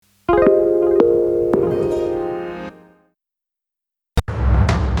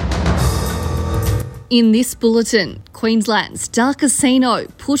In this bulletin, Queensland Star Casino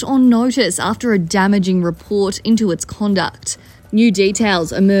put on notice after a damaging report into its conduct. New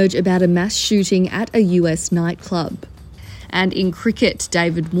details emerge about a mass shooting at a US nightclub. And in cricket,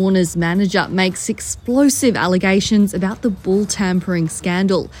 David Warner's manager makes explosive allegations about the ball tampering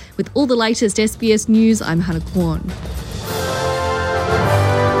scandal. With all the latest SBS News, I'm Hannah Kwan.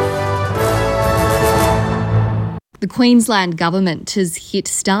 The Queensland Government has hit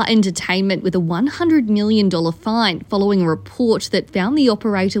Star Entertainment with a $100 million fine following a report that found the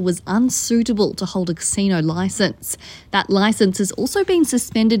operator was unsuitable to hold a casino licence. That licence has also been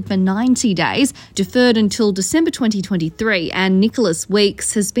suspended for 90 days, deferred until December 2023, and Nicholas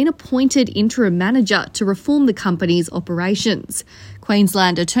Weeks has been appointed interim manager to reform the company's operations.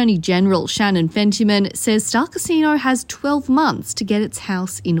 Queensland Attorney General Shannon Fentiman says Star Casino has 12 months to get its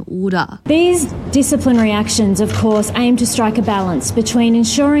house in order. These disciplinary actions, of course, aim to strike a balance between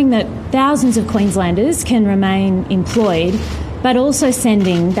ensuring that thousands of Queenslanders can remain employed, but also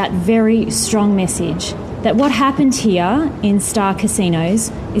sending that very strong message that what happened here in Star Casinos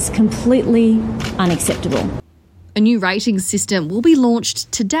is completely unacceptable. A new rating system will be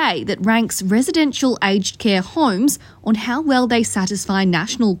launched today that ranks residential aged care homes on how well they satisfy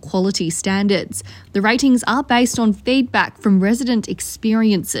national quality standards. The ratings are based on feedback from resident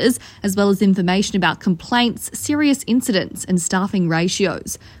experiences, as well as information about complaints, serious incidents and staffing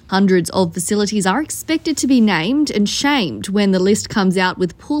ratios. Hundreds of facilities are expected to be named and shamed when the list comes out,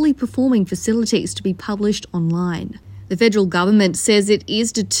 with poorly performing facilities to be published online. The federal government says it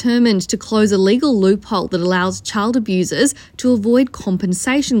is determined to close a legal loophole that allows child abusers to avoid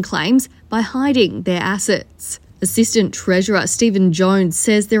compensation claims by hiding their assets. Assistant Treasurer Stephen Jones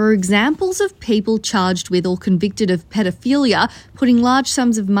says there are examples of people charged with or convicted of pedophilia putting large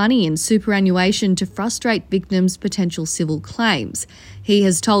sums of money in superannuation to frustrate victims' potential civil claims. He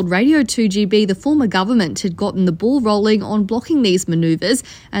has told Radio 2GB the former government had gotten the ball rolling on blocking these manoeuvres,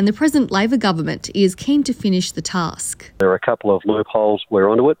 and the present Labor government is keen to finish the task. There are a couple of loopholes. We're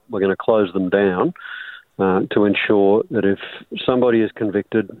onto it. We're going to close them down to ensure that if somebody is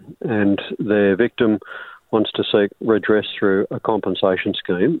convicted and their victim wants to seek redress through a compensation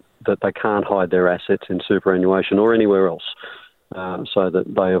scheme, that they can't hide their assets in superannuation or anywhere else, so that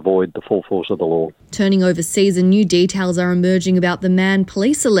they avoid the full force of the law. Turning overseas, and new details are emerging about the man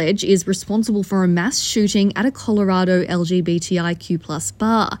police allege is responsible for a mass shooting at a Colorado LGBTIQ+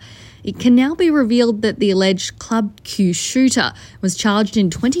 bar. It can now be revealed that the alleged Club Q shooter was charged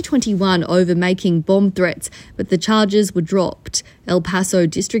in 2021 over making bomb threats, but the charges were dropped. El Paso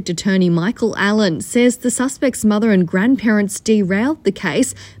District Attorney Michael Allen says the suspect's mother and grandparents derailed the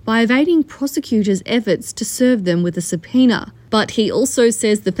case by evading prosecutors' efforts to serve them with a subpoena. But he also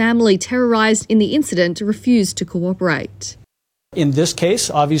says the family terrorised in the incident refused to cooperate. In this case,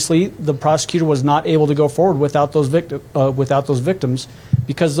 obviously, the prosecutor was not able to go forward without those victims,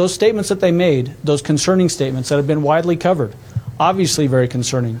 because those statements that they made, those concerning statements that have been widely covered, obviously very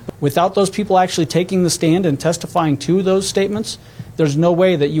concerning. Without those people actually taking the stand and testifying to those statements, there's no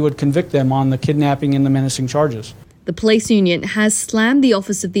way that you would convict them on the kidnapping and the menacing charges. The police union has slammed the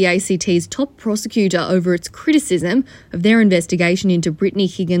office of the ACT's top prosecutor over its criticism of their investigation into Brittany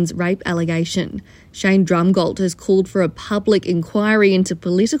Higgins' rape allegation. Shane Drumgold has called for a public inquiry into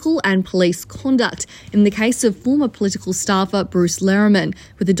political and police conduct in the case of former political staffer Bruce Lehrmann,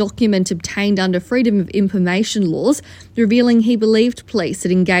 with a document obtained under Freedom of Information laws revealing he believed police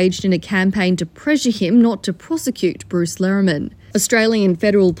had engaged in a campaign to pressure him not to prosecute Bruce Lehrmann. Australian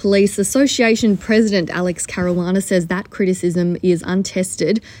Federal Police Association President Alex Caruana says that criticism is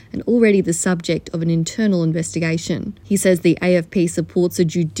untested and already the subject of an internal investigation. He says the AFP supports a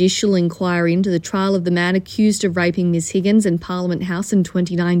judicial inquiry into the trial of the man accused of raping Ms Higgins in Parliament House in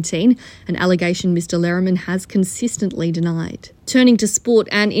 2019, an allegation Mr Lehrmann has consistently denied. Turning to sport,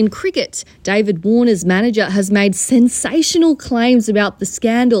 and in cricket, David Warner's manager has made sensational claims about the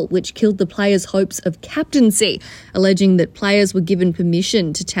scandal which killed the players' hopes of captaincy, alleging that players were given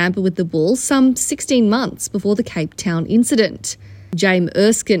permission to tamper with the ball some 16 months before the Cape Town incident. James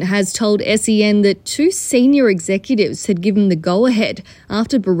Erskine has told SEN that two senior executives had given the go-ahead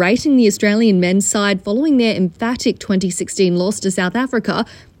after berating the Australian men's side following their emphatic 2016 loss to South Africa,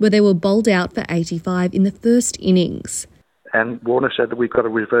 where they were bowled out for 85 in the first innings. And Warner said that we've got to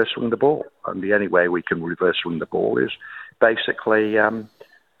reverse swing the ball. And the only way we can reverse swing the ball is basically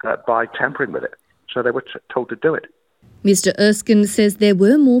by tampering with it. So they were told to do it. Mr Erskine says there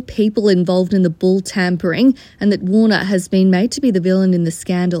were more people involved in the ball tampering and that Warner has been made to be the villain in the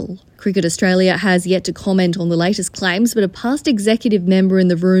scandal. Cricket Australia has yet to comment on the latest claims, but a past executive member in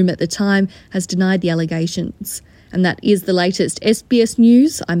the room at the time has denied the allegations. And that is the latest SBS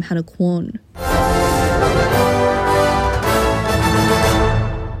News. I'm Hannah Kwan.